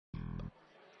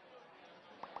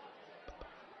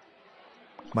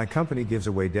My company gives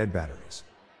away dead batteries.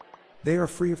 They are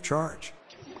free of charge.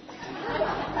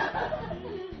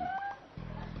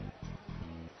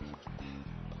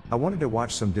 I wanted to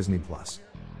watch some Disney Plus,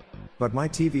 but my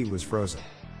TV was frozen.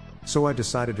 So I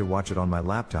decided to watch it on my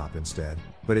laptop instead,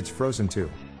 but it's frozen too.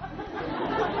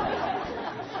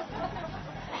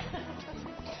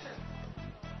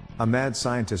 A mad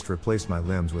scientist replaced my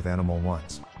limbs with animal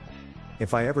ones.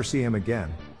 If I ever see him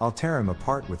again, I'll tear him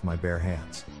apart with my bare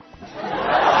hands.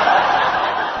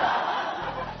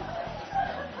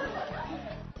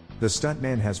 The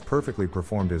stuntman has perfectly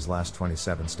performed his last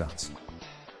 27 stunts.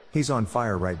 He's on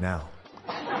fire right now.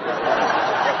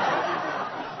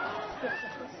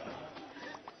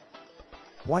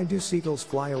 Why do seagulls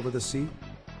fly over the sea?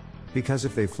 Because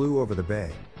if they flew over the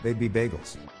bay, they'd be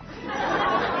bagels.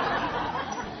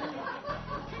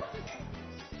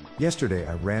 Yesterday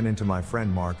I ran into my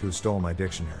friend Mark who stole my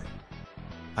dictionary.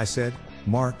 I said,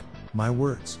 "Mark, my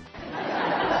words."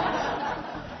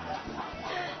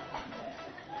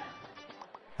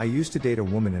 I used to date a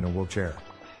woman in a wheelchair.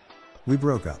 We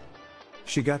broke up.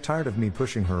 She got tired of me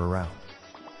pushing her around,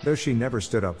 though she never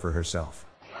stood up for herself.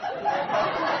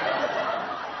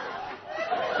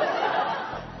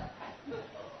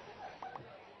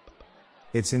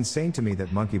 It's insane to me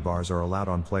that monkey bars are allowed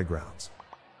on playgrounds.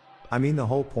 I mean, the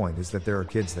whole point is that there are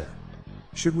kids there.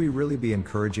 Should we really be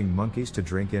encouraging monkeys to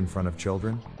drink in front of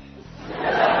children?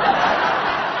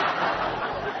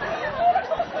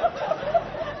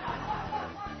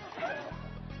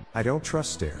 I don't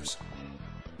trust stairs.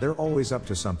 They're always up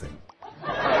to something.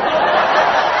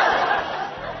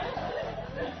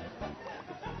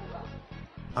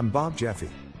 I'm Bob Jeffy.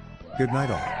 Good night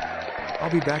all.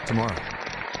 I'll be back tomorrow.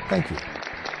 Thank you.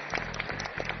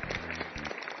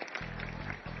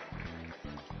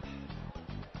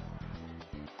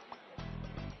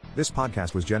 This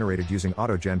podcast was generated using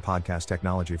AutoGen podcast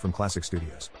technology from Classic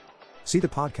Studios. See the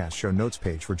podcast show notes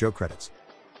page for joke credits.